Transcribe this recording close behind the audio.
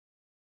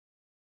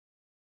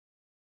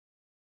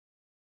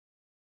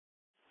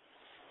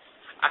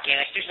Okay,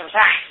 let's do some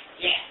science.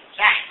 Yeah,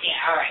 science.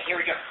 Yeah, all right, here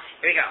we go.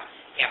 Here we go.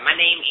 Yeah, my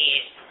name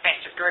is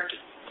Professor Gerke.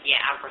 Yeah,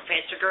 I'm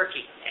Professor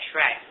Gerke. That's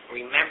right.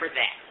 Remember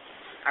that.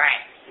 All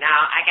right,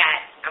 now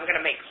I'm going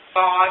to make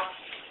fog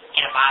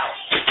in a bottle.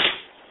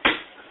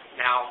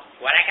 Now,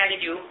 what I got to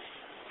do,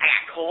 I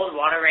got cold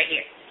water right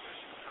here.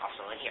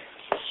 Also in here.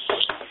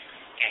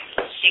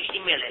 Got 60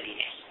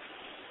 milliliters.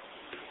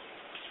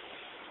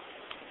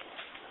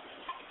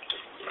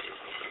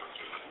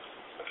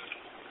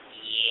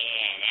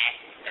 Yeah, that's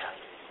the stuff.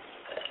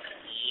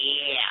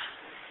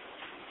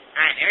 Yeah.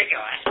 Alright, there we go.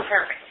 That's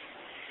perfect.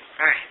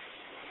 Alright.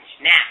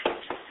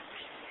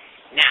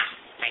 Now,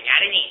 I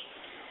got it in.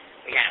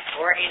 We got to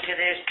pour it into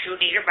this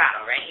 2-liter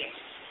bottle right here.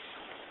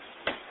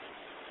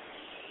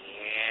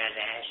 Yeah,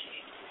 that's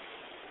it.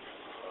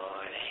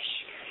 Oh, that's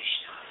good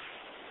stuff.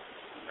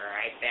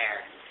 Right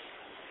there.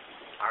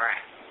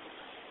 Alright.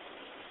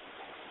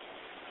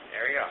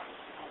 There we go.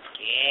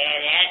 Yeah,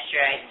 that's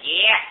right.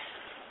 Yeah.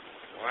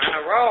 We're on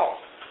a roll.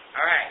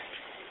 Alright.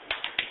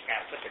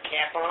 Gotta put the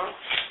cap on.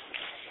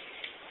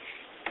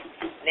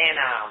 Then,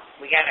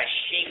 we gotta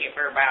shake it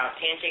for about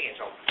 10 seconds.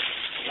 So, 1,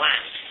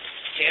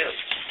 2,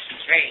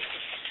 3,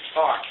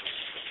 4, 5,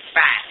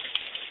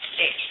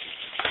 6,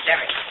 7,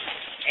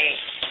 8,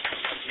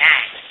 9,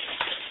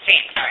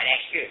 10. Alright,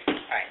 that's good.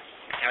 Alright.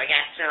 Now we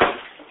gotta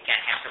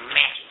have some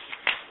matches.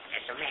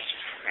 Got some matches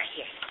right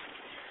here.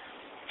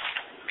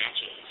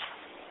 Matches.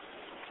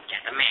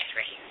 Got the match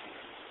right here.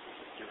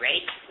 You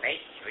ready?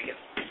 Ready? Here we go.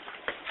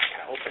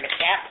 Gotta open the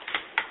cap.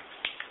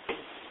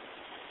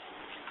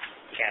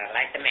 Gotta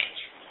light the match.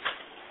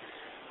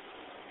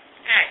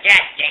 Ah,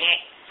 god dang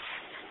it.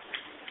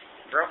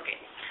 Broke it.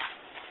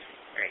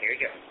 Alright, here we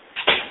go.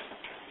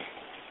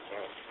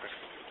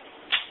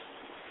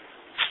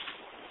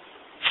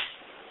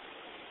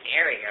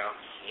 There we go.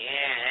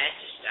 Yeah,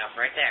 that's the stuff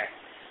right there.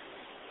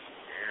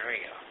 There we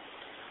go.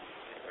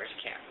 Where's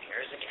the cap?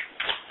 Here's the cap.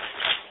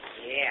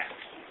 Yeah.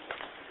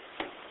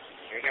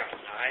 Here we go.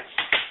 Now let's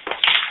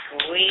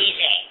squeeze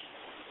it.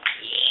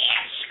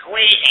 Yeah,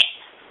 squeeze it.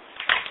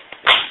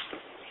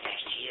 Yeah,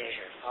 see, there's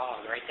your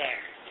fog right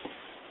there.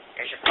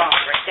 There's your fog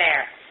right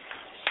there.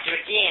 Let's do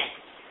it again.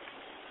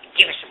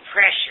 Give it some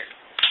pressure.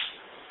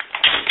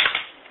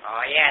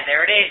 Oh, yeah,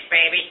 there it is,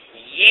 baby.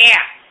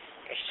 Yeah.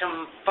 There's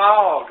some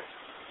fog.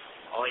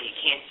 Oh, you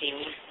can't see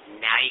me?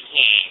 Now you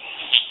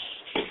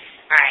can.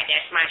 Alright,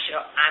 that's my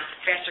show. I'm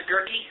Professor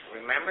Gerke.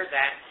 Remember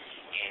that.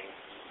 And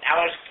that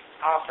was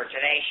all for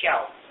today's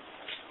show.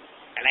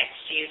 I'd like to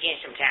see you again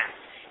sometime.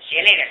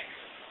 See you later.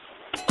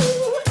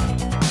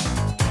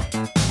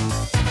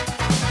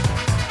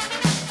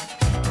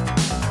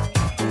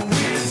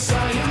 Weird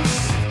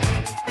science,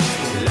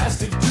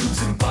 elastic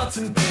tubes and pots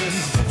and pans.